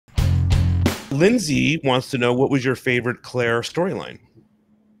Lindsay wants to know, what was your favorite Clare storyline?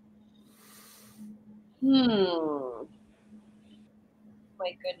 My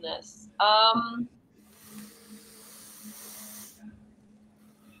goodness. I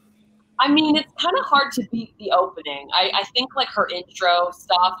mean, it's kind of hard to beat the opening. I think like her intro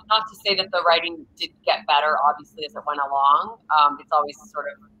stuff, not to say that the writing did get better, obviously, as it went along. It's always sort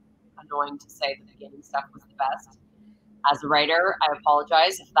of annoying to say the beginning stuff was the best. As a writer, I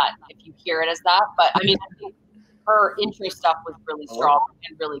apologize if you hear it as that. But I mean, I think her intro stuff was really strong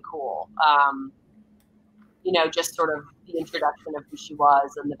and really cool. Just sort of the introduction of who she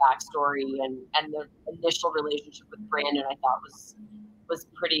was and the backstory and the initial relationship with Brandon, I thought was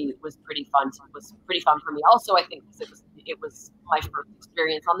pretty fun. Was pretty fun for me. Also, I think because it was my first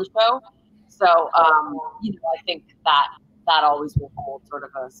experience on the show, so I think that always will hold sort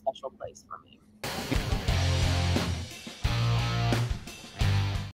of a special place for me.